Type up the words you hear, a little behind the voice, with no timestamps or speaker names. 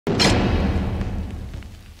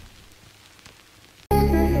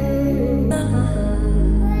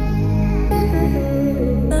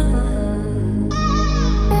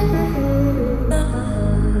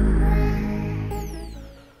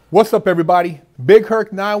What's up, everybody? Big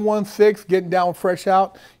Herc 916, getting down fresh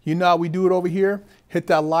out. You know how we do it over here. Hit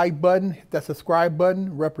that like button, hit that subscribe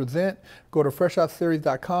button, represent. Go to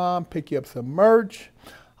freshoutseries.com, pick you up some merch.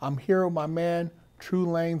 I'm here with my man, True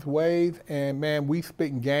Lanes Waves, and man, we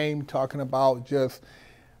spitting game, talking about just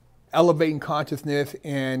elevating consciousness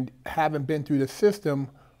and having been through the system,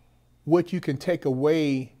 what you can take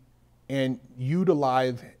away and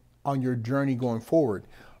utilize on your journey going forward.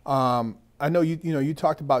 I know you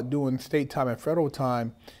talked about doing state time and federal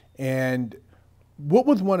time, and what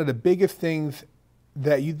was one of the biggest things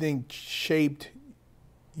that you think shaped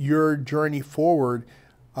your journey forward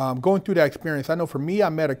going through that experience? I know for me, I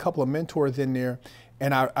met a couple of mentors in there,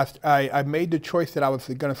 and I made the choice that I was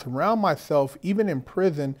going to surround myself, even in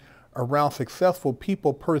prison, around successful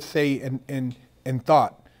people per se in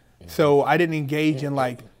thought. So I didn't engage in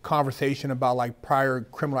like conversation about like prior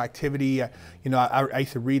criminal activity. I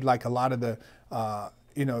used to read like a lot of the,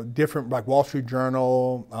 different like Wall Street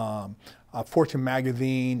Journal, Fortune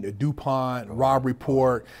magazine, the DuPont, Robb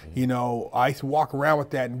Report. I used to walk around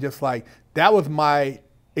with that and just like, that was my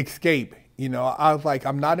escape. I was like,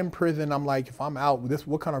 I'm not in prison. I'm like, if I'm out,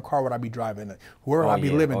 what kind of car would I be driving? Where would I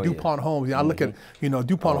be living? DuPont Homes. I look at,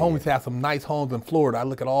 DuPont Homes have some nice homes in Florida. I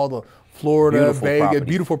look at all the Florida, Vegas,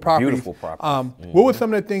 beautiful properties. Beautiful properties. What were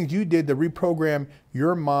some of the things you did to reprogram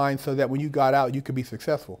your mind so that when you got out, you could be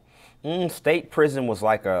successful? State prison was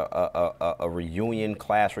like a reunion,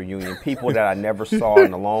 class reunion. People that I never saw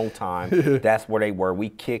in a long time. That's where they were. We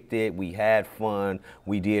kicked it. We had fun.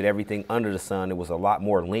 We did everything under the sun. It was a lot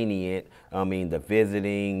more lenient. I mean, the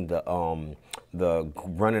visiting, the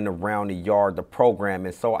running around the yard, the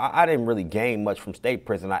programming. So I didn't really gain much from state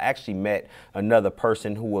prison. I actually met another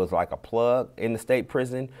person who was like a plug in the state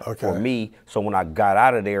prison for me. So when I got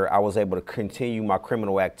out of there, I was able to continue my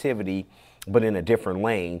criminal activity, but in a different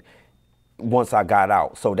lane once I got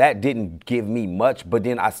out. So that didn't give me much, but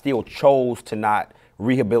then I still chose to not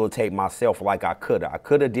rehabilitate myself like I could have. I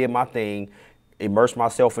could have did my thing, immersed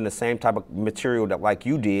myself in the same type of material that like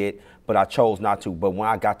you did, but I chose not to. But when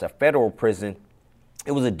I got to federal prison,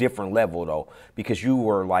 it was a different level though, because you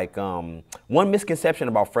were like, one misconception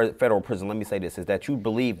about federal prison, let me say this, is that you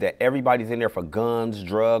believe that everybody's in there for guns,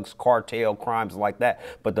 drugs, cartel, crimes like that.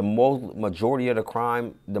 But the majority of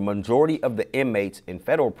the inmates in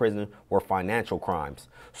federal prison were financial crimes.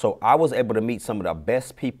 So I was able to meet some of the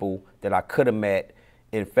best people that I could have met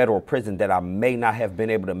in federal prison that I may not have been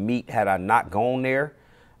able to meet had I not gone there.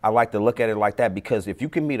 I like to look at it like that, because if you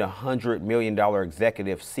can meet $100 million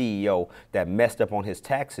executive CEO that messed up on his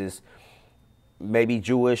taxes, maybe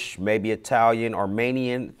Jewish, maybe Italian,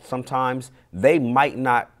 Armenian, sometimes they might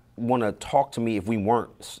not want to talk to me if we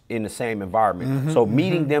weren't in the same environment. So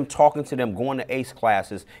meeting them, talking to them, going to ACE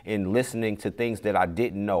classes and listening to things that I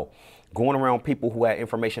didn't know, going around people who had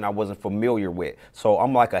information I wasn't familiar with. So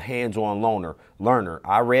I'm like a hands-on learner.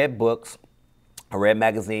 I read books. I read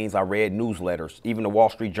magazines, I read newsletters, even the Wall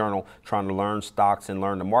Street Journal, trying to learn stocks and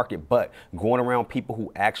learn the market. But going around people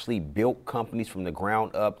who actually built companies from the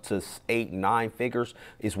ground up to 8, 9 figures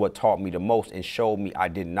is what taught me the most and showed me I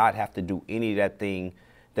did not have to do any of that thing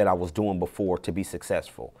that I was doing before to be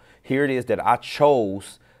successful. Here it is that I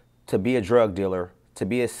chose to be a drug dealer, to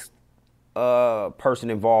be a person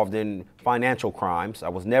involved in financial crimes. I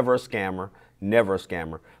was never a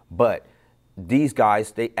scammer, But these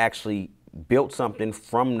guys, they actually built something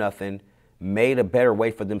from nothing, made a better way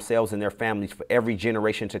for themselves and their families for every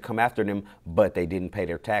generation to come after them, but they didn't pay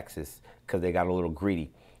their taxes because they got a little greedy.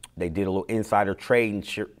 They did a little insider trading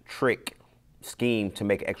trick scheme to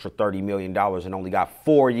make an extra $30 million and only got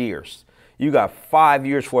 4 years. You got 5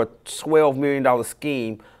 years for a $12 million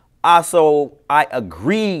scheme. I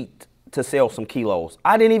agreed to sell some kilos.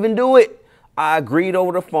 I didn't even do it. I agreed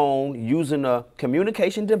over the phone using a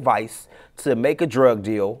communication device to make a drug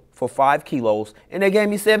deal for 5 kilos, and they gave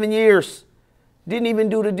me 7 years. Didn't even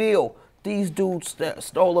do the deal. These dudes that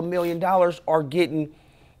stole $1 million are getting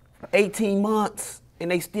 18 months,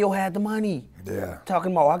 and they still had the money. Yeah.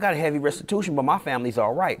 Talking about, I got a heavy restitution, but my family's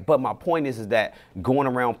all right. But my point is that going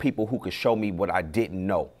around people who could show me what I didn't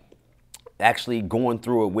know, actually going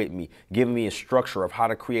through it with me, giving me a structure of how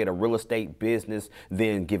to create a real estate business,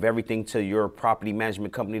 then give everything to your property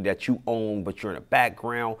management company that you own, but you're in the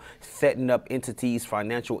background, setting up entities,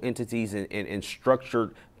 financial entities, and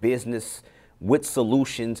structured business with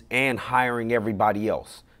solutions and hiring everybody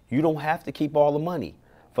else. You don't have to keep all the money.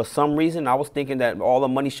 For some reason, I was thinking that all the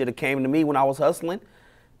money should have came to me when I was hustling.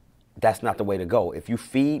 That's not the way to go. If you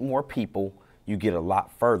feed more people, you get a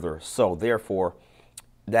lot further. So therefore,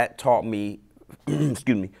 that taught me,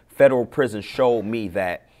 excuse me, federal prison showed me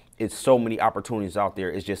that it's so many opportunities out there.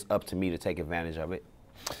 It's just up to me to take advantage of it.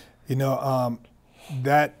 You know,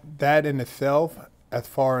 that in itself, as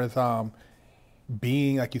far as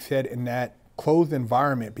being, like you said, in that closed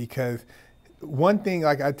environment, because one thing,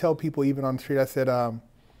 like I tell people even on the street, I said,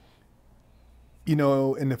 you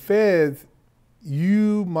know, in the feds,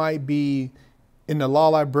 you might be in the law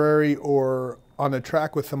library or on the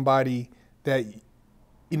track with somebody that,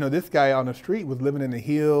 you know, this guy on the street was living in the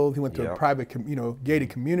hills. He went to a private, you know, gated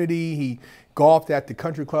community. He golfed at the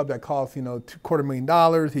country club that cost, you know,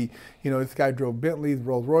 $250,000. He, you know, this guy drove Bentleys,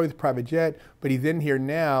 Rolls Royce, private jet, but he's in here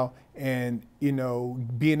now and, you know,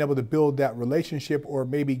 being able to build that relationship or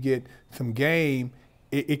maybe get some game,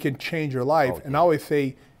 it can change your life. And I always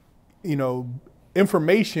say, you know,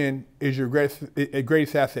 information is your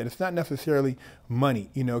greatest asset. It's not necessarily money,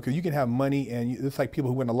 you know, because you can have money and it's like people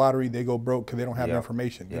who win the lottery, they go broke because they don't have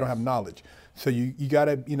information. They don't have knowledge. So you got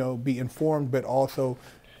to, you know, be informed, but also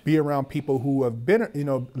be around people who have been, you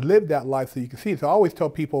know, lived that life so you can see. So I always tell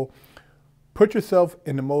people, put yourself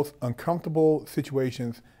in the most uncomfortable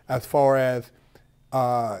situations as far as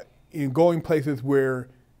in going places where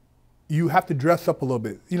you have to dress up a little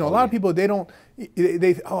bit. You know, a lot of people, they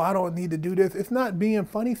say, oh, I don't need to do this. It's not being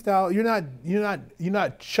funny style. You're not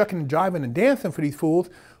shucking and jiving and dancing for these fools,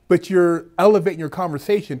 but you're elevating your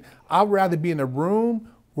conversation. I'd rather be in a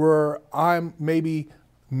room where I'm maybe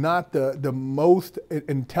not the most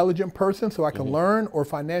intelligent person so I can learn, or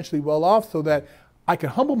financially well off so that I can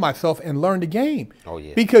humble myself and learn the game.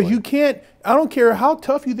 Because you can't, I don't care how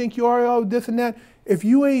tough you think you are, oh, this and that. If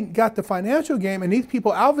you ain't got the financial game, and these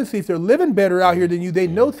people obviously, if they're living better out here than you, they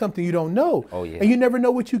know something you don't know, and you never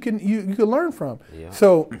know what you can learn from.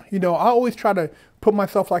 So, you know, I always try to put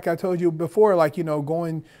myself, like I told you before, like, you know,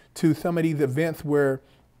 going to some of these events where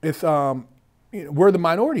it's you know, we're the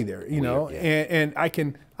minority there, you know, and I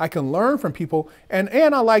can learn from people, and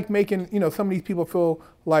I like making, you know, some of these people feel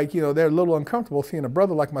like, you know, they're a little uncomfortable seeing a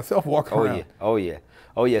brother like myself walk around. Oh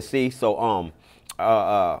yeah. See, so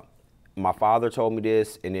my father told me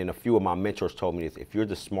this, and then a few of my mentors told me this. If you're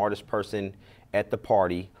the smartest person at the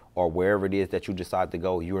party or wherever it is that you decide to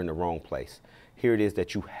go, you're in the wrong place. Here it is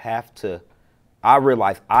that you have to, I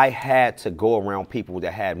realized I had to go around people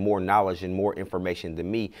that had more knowledge and more information than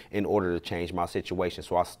me in order to change my situation.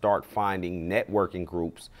 So I start finding networking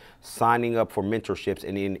groups, signing up for mentorships,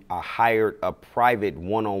 and then I hired a private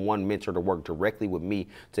one-on-one mentor to work directly with me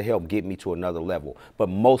to help get me to another level. But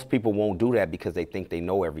most people won't do that because they think they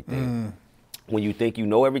know everything. When you think you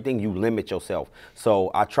know everything, you limit yourself. So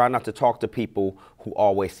I try not to talk to people who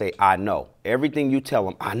always say, I know. Everything you tell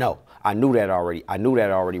them, I know. I knew that already. I knew that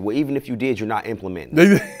already. Well, even if you did, you're not implementing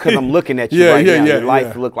it. Because I'm looking at you right now. Your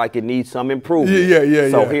life look like it needs some improvement.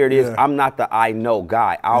 So here it is. I'm not the I know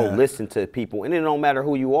guy. I'll listen to people, and it don't matter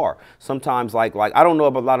who you are. Sometimes, like I don't know a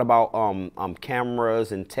lot about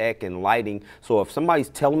cameras and tech and lighting. So if somebody's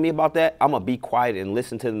telling me about that, I'm gonna be quiet and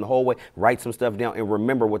listen to them the whole way, write some stuff down, and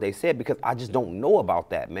remember what they said, because I just don't know about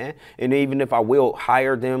that, man. And even if I will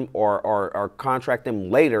hire them or contract them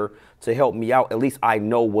later to help me out, at least I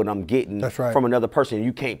know what I'm getting from another person.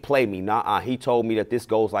 You can't play me. Nah, he told me that this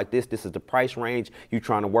goes like this. This is the price range. You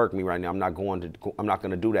trying to work me right now. I'm not going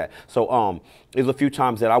to do that. So there's a few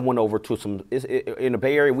times that I went over to some, in the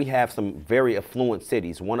Bay Area, we have some very affluent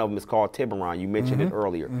cities. One of them is called Tiburon. You mentioned it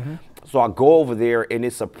earlier. So I go over there, and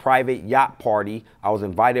it's a private yacht party. I was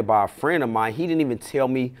invited by a friend of mine. He didn't even tell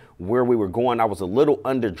me where we were going. I was a little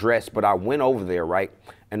underdressed, but I went over there, right?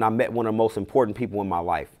 And I met one of the most important people in my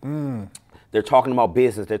life. They're talking about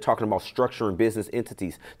business. They're talking about structuring business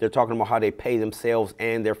entities. They're talking about how they pay themselves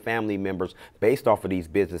and their family members based off of these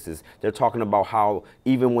businesses. They're talking about how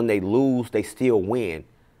even when they lose, they still win.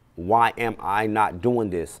 Why am I not doing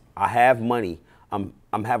this? I have money. I'm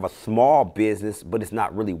have a small business, but it's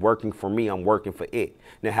not really working for me. I'm working for it.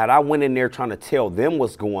 Now, had I went in there trying to tell them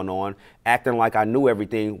what's going on, acting like I knew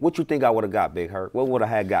everything, what you think I would have got, Big Herc? What would I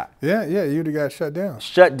have got? Yeah, you'd have got shut down.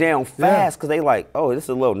 Shut down fast, because they like, oh, this is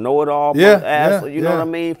a little know-it-all ass. You know what I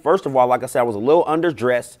mean? First of all, like I said, I was a little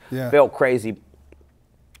underdressed, felt crazy.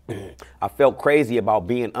 I felt crazy about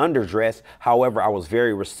being underdressed. However, I was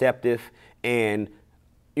very receptive and,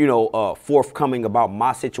 you know, forthcoming about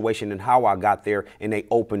my situation and how I got there, and they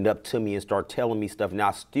opened up to me and started telling me stuff. Now,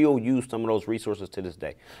 I still use some of those resources to this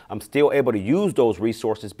day. I'm still able to use those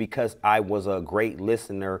resources because I was a great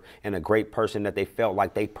listener and a great person that they felt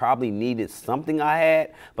like they probably needed something I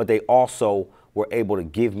had, but they also were able to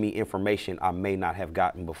give me information I may not have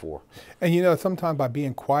gotten before. And, you know, sometimes by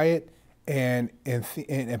being quiet and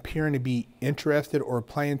appearing to be interested or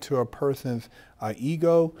playing to a person's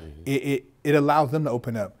ego, it allows them to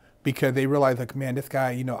open up. because they realize, like, man, this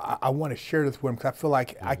guy, I want to share this with him because I feel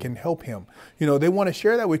like I can help him. They want to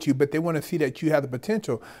share that with you, but they want to see that you have the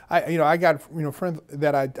potential. I got, friends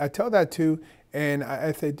that I tell that to, and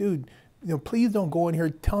I say, dude, please don't go in here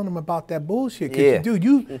telling them about that bullshit. 'Cause, dude,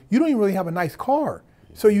 you don't even really have a nice car.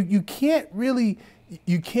 So you can't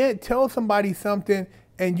tell somebody something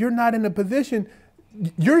and you're not in a position.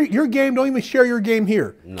 Your game, don't even share your game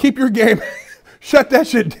here. No. Keep your game. Shut that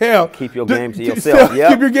shit down. Keep your game to yourself.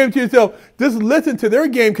 Keep your game to yourself. Just listen to their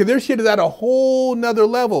game because their shit is at a whole nother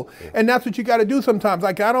level. Yeah. And that's what you got to do sometimes.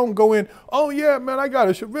 Like, I don't go in, oh, yeah, man, I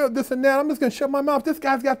got to this and that. I'm just going to shut my mouth. This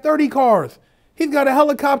guy's got 30 cars. He's got a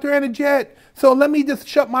helicopter and a jet. So let me just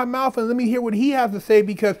shut my mouth and let me hear what he has to say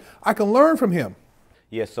because I can learn from him.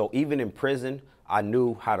 Yeah, so even in prison, I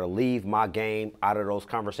knew how to leave my game out of those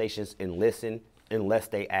conversations and listen unless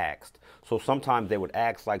they asked. So sometimes they would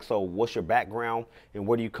ask, like, so what's your background and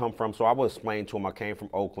where do you come from? So I would explain to them I came from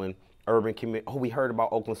Oakland, urban community. Oh, we heard about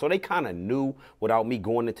Oakland. So they kind of knew without me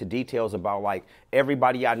going into details about, like,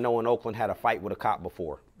 everybody I know in Oakland had a fight with a cop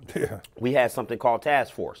before. Yeah. We had something called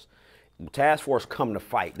Task Force. Task Force come to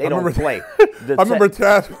fight. They don't play. I remember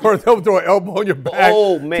Task Force. They'll throw an elbow on your back.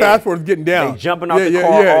 Oh, man. Task Force getting down. They jumping out the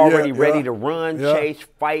car already ready to run, chase,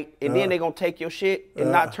 fight, and then they going to take your shit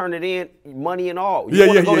and not turn it in, money and all. You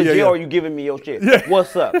want to go to jail or you giving me your shit? Yeah.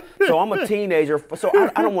 What's up? So I'm a teenager, so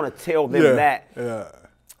I don't want to tell them that. Yeah.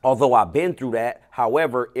 Although I've been through that.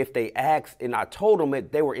 However, if they asked and I told them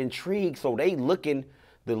it, they were intrigued. So they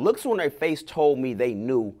the looks on their face told me they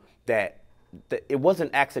knew that it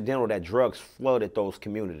wasn't accidental that drugs flooded those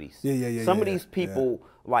communities. Some of these people,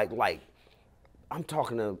 like I'm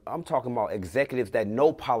talking about executives that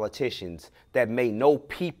know politicians, that may know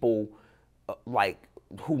people like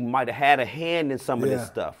who might have had a hand in some of this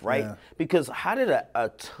stuff, right? Yeah. Because how did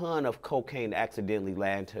a ton of cocaine accidentally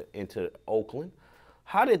land into Oakland?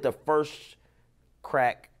 How did the first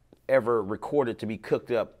crack ever recorded to be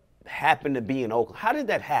cooked up happen to be in Oakland? How did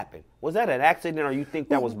that happen? Was that an accident, or you think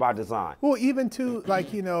that was by design? Well, even to, like,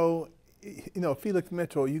 Felix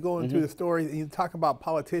Mitchell, you go into the story and you talk about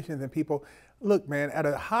politicians and people. Look, man, at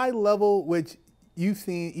a high level, which you've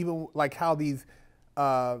seen, even like how these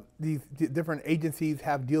different agencies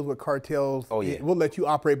have deals with cartels. Oh, yeah. We'll let you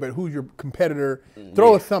operate, but who's your competitor?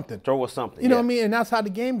 Throw us something. Throw us something. You know what I mean? And that's how the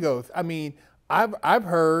game goes. I mean, I've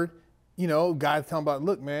heard, guys talking about,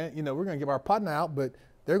 look, man, we're going to give our partner out, but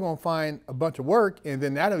they're going to find a bunch of work, and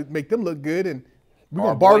then that'll make them look good, and we're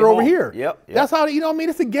going to barter over here. Yep. That's how,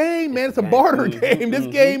 it's a game, man. It's a barter game. This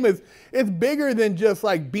game it's bigger than just,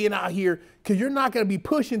 like, being out here, because you're not going to be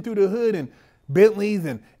pushing through the hood and Bentleys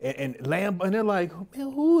and Lamb, and they're like,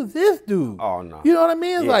 man, who is this dude? Oh, no. You know what I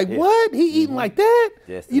mean? It's like, what? He eating like that?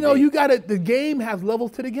 Yes, you got the game has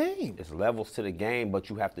levels to the game. It's levels to the game, but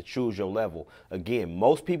you have to choose your level. Again,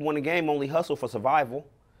 most people in the game only hustle for survival.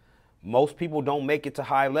 Most people don't make it to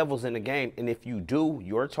high levels in the game, and if you do,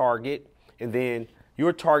 you're a target, and then you're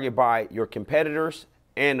a target by your competitors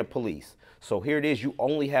and the police. So here it is, you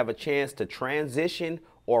only have a chance to transition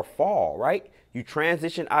or fall, right? You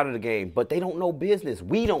transition out of the game, but they don't know business.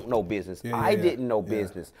 We don't know business. I didn't know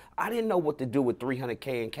business. I didn't know what to do with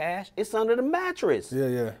 $300K in cash. It's under the mattress.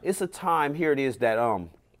 It's a time, here it is, that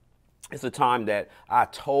it's a time that I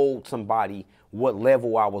told somebody what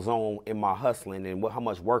level I was on in my hustling and how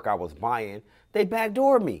much work I was buying. They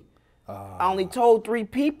backdoored me. I only told 3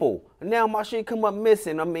 people. And now my shit come up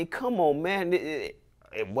missing. I mean, come on, man. It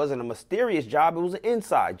wasn't a mysterious job. It was an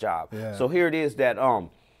inside job. Yeah. So here it is that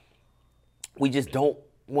we just don't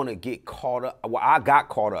want to get caught up. Well, I got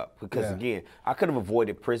caught up because, again, I could have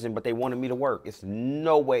avoided prison, but they wanted me to work. It's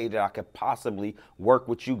no way that I could possibly work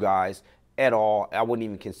with you guys at all. I wouldn't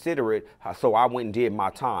even consider it. So I went and did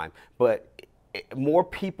my time. But more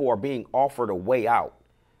people are being offered a way out.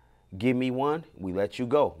 Give me 1, we let you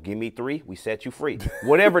go. Give me 3, we set you free.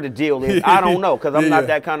 Whatever the deal is, I don't know, because I'm not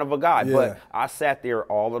that kind of a guy. But I sat there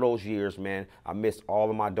all of those years, man. I missed all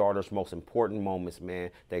of my daughter's most important moments, man.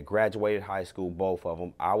 They graduated high school, both of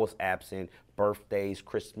them. I was absent, birthdays,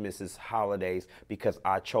 Christmases, holidays, because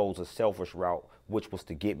I chose a selfish route, which was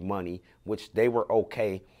to get money, which they were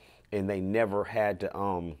okay, and they never had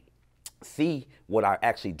to see what I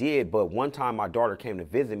actually did. But one time my daughter came to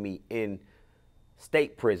visit me in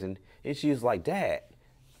state prison, and she was like, Dad,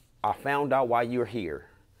 I found out why you're here.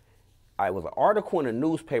 I was an article in a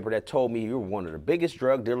newspaper that told me you were one of the biggest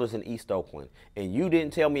drug dealers in East Oakland, and you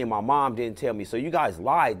didn't tell me, and my mom didn't tell me, so you guys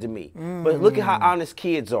lied to me. But look at how honest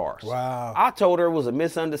kids are. Wow. I told her it was a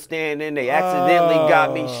misunderstanding. They accidentally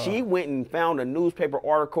got me. She went and found a newspaper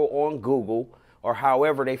article on Google or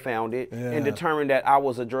however they found it, and determined that I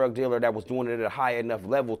was a drug dealer that was doing it at a high enough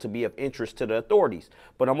level to be of interest to the authorities.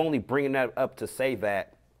 But I'm only bringing that up to say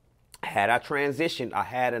that had I transitioned, I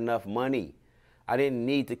had enough money. I didn't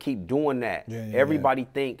need to keep doing that. Everybody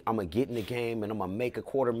think I'm going to get in the game and I'm going to make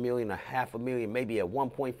 $250,000, $500,000, maybe at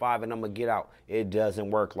 1.5 and I'm going to get out. It doesn't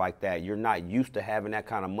work like that. You're not used to having that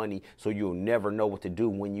kind of money, so you'll never know what to do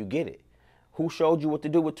when you get it. Who showed you what to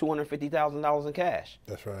do with $250,000 in cash?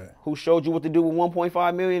 That's right. Who showed you what to do with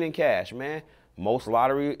 $1.5 million in cash, man? Most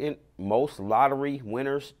lottery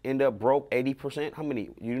winners end up broke 80%. How many?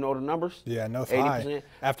 You know the numbers? Yeah, no, it's 80%.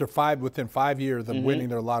 High. Within 5 years of winning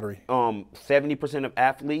their lottery. 70% of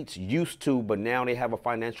athletes used to, but now they have a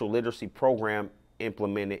financial literacy program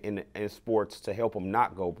implemented in sports to help them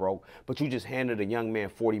not go broke. But you just handed a young man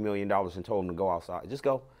 $40 million and told him to go outside. Just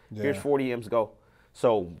go. Here's 40 M's, go.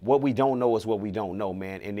 So what we don't know is what we don't know,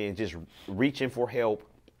 man. And then just reaching for help,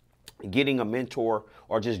 getting a mentor,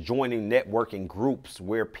 or just joining networking groups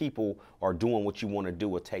where people are doing what you want to do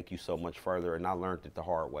will take you so much further. And I learned it the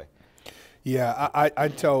hard way. Yeah, I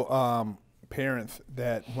tell parents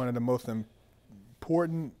that one of the most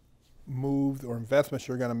important moves or investments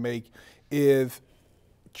you're going to make is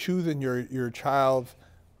choosing your child's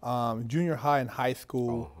junior high and high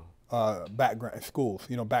school backgrounds,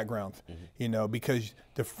 because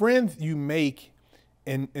the friends you make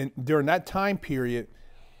during that time period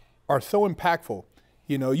are so impactful.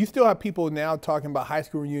 You still have people now talking about high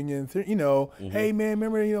school reunions, hey man,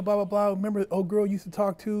 remember, blah, blah, blah, remember old girl you used to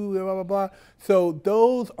talk to, blah, blah, blah. So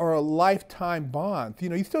those are lifetime bonds.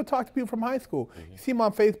 You still talk to people from high school. You see them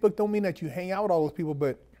on Facebook, don't mean that you hang out with all those people,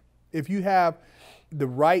 but if you have the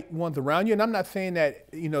right ones around you, and I'm not saying that,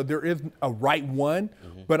 there is a right one,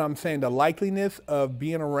 but I'm saying the likeliness of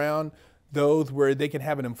being around those where they can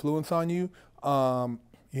have an influence on you,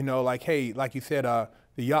 like, hey, like you said,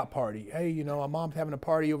 the yacht party. Hey, my mom's having a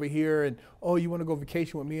party over here, and oh, you want to go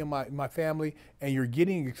vacation with me and my family, and you're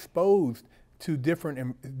getting exposed to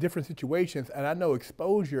different situations. And I know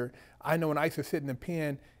exposure. I know when I used to sit in the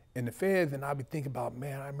pen in the feds, and I'd be thinking about,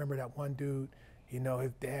 man, I remember that one dude.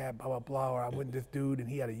 His dad, blah, blah, blah, or I went to this dude and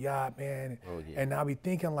he had a yacht, man. And I'll be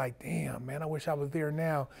thinking like, damn, man, I wish I was there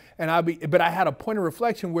now. But I had a point of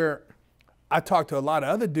reflection where I talked to a lot of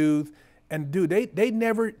other dudes, and dude, they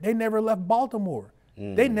never left Baltimore.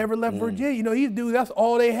 They never left Virginia. These dudes, that's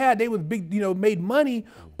all they had. They was big, made money.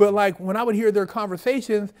 But like when I would hear their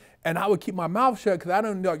conversations, and I would keep my mouth shut because I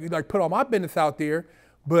don't like put all my business out there,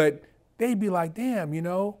 but they'd be like, damn, Big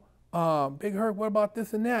Herc, what about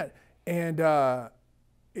this and that? And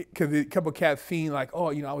because a couple of cats seen like, oh,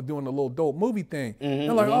 I was doing a little dope movie thing.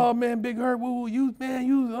 They're like, oh man, Big Herc, you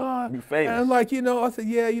famous. And I'm like, I said,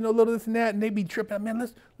 yeah, little this and that, and they be tripping. Man,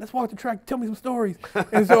 let's walk the track. Tell me some stories.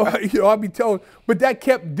 And so I'd be told, but that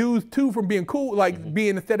kept dudes too from being cool, like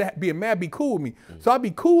being instead of being mad, be cool with me. So I'd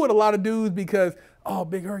be cool with a lot of dudes because, oh,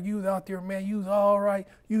 Big Herc, you was out there, man, you was all right,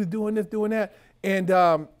 you was doing this, doing that, and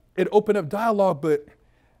it opened up dialogue. But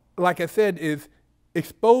like I said, is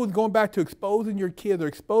going back to exposing your kids or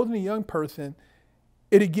exposing a young person,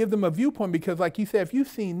 it'd give them a viewpoint because like you said, if you've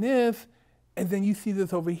seen this and then you see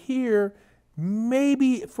this over here,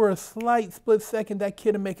 maybe for a slight split second, that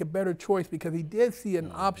kid will make a better choice because he did see an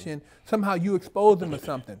option. Somehow you exposed him to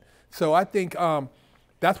something. So I think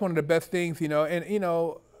that's one of the best things,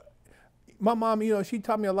 and my mom, she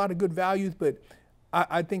taught me a lot of good values, but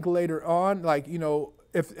I think later on, like,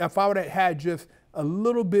 if I would have had just a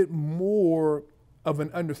little bit more of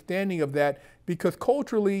an understanding of that, because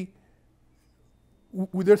culturally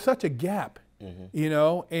there's such a gap,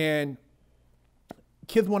 and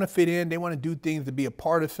kids want to fit in, they want to do things to be a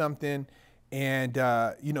part of something, and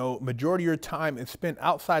majority of your time is spent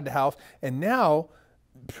outside the house, and now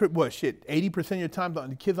 80% of your time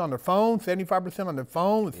the kids on their phone, 75% on their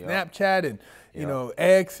phone with Snapchat and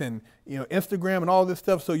X and Instagram and all this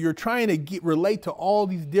stuff. So you're trying to relate to all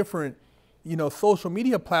these different social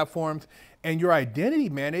media platforms, and your identity,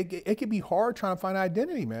 man, it can be hard trying to find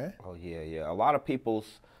identity, man. Oh, yeah. A lot of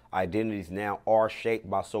people's identities now are shaped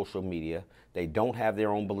by social media. They don't have their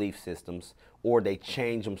own belief systems, or they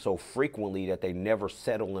change them so frequently that they never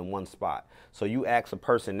settle in one spot. So you ask a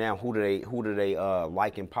person now, who do they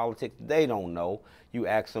like in politics? They don't know. You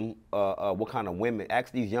ask them what kind of women,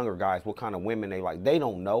 ask these younger guys what kind of women they like. They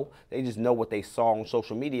don't know. They just know what they saw on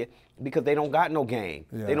social media because they don't got no game.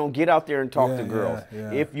 Yeah. They don't get out there and talk to girls.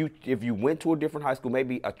 Yeah. If you went to a different high school,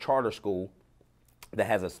 maybe a charter school that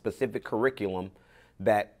has a specific curriculum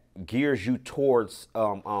that gears you towards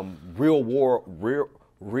real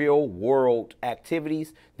world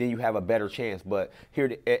activities, then you have a better chance. But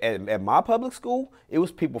here at my public school, it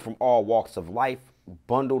was people from all walks of life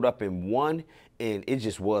bundled up in one, and it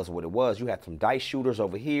just was what it was. You had some dice shooters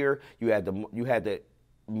over here. You had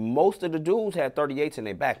most of the dudes had 38s in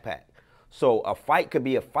their backpack. So a fight could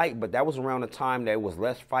be a fight, but that was around the time that it was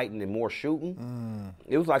less fighting and more shooting.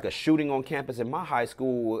 It was like a shooting on campus in my high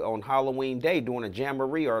school on Halloween Day during a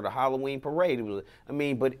jamboree or the Halloween parade.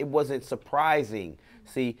 But it wasn't surprising.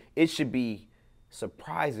 See, it should be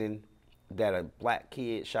surprising that a black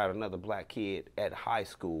kid shot another black kid at high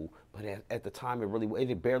school, but at the time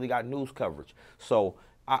it barely got news coverage. So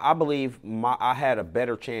I believe I had a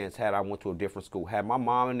better chance had I went to a different school. Had my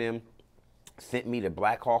mom and them sent me to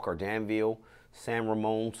Black Hawk or Danville, San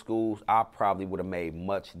Ramon schools, I probably would have made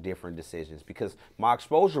much different decisions because my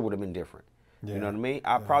exposure would have been different. Yeah. You know what I mean?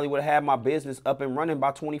 I probably would have had my business up and running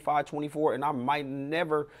by 25, 24, and I might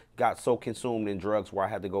never got so consumed in drugs where I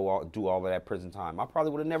had to go do all of that prison time. I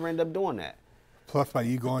probably would have never ended up doing that. Plus, when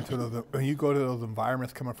you go to those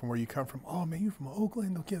environments coming from where you come from, oh man, you from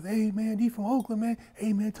Oakland? The kids, hey man, you from Oakland, man?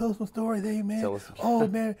 Hey man, tell us some stories, hey man. Oh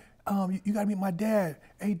man, you gotta meet my dad.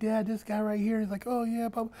 Hey dad, this guy right here. He's like, oh yeah,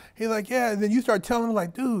 Papa. He's like, yeah. And then you start telling him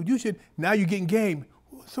like, dude, you should. Now you're getting game.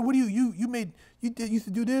 So what do you used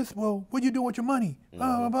to do this? Well, what you doing with your money?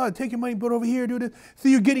 Take your money, put it over here, do this. So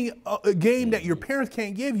you're getting a game that your parents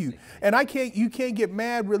can't give you. And you can't get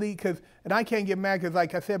mad really I can't get mad because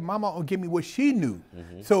like I said, my mom will give me what she knew.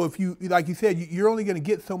 So if you, like you said, you're only going to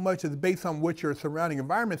get so much as based on what your surrounding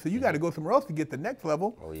environment. So you got to go somewhere else to get the next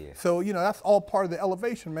level. Oh yeah. So, that's all part of the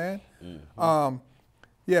elevation, man.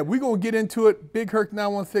 Yeah, we're going to get into it. Big Herc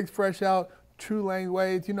 916 fresh out. True Lane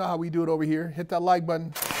Ways. You know how we do it over here. Hit that like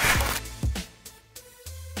button.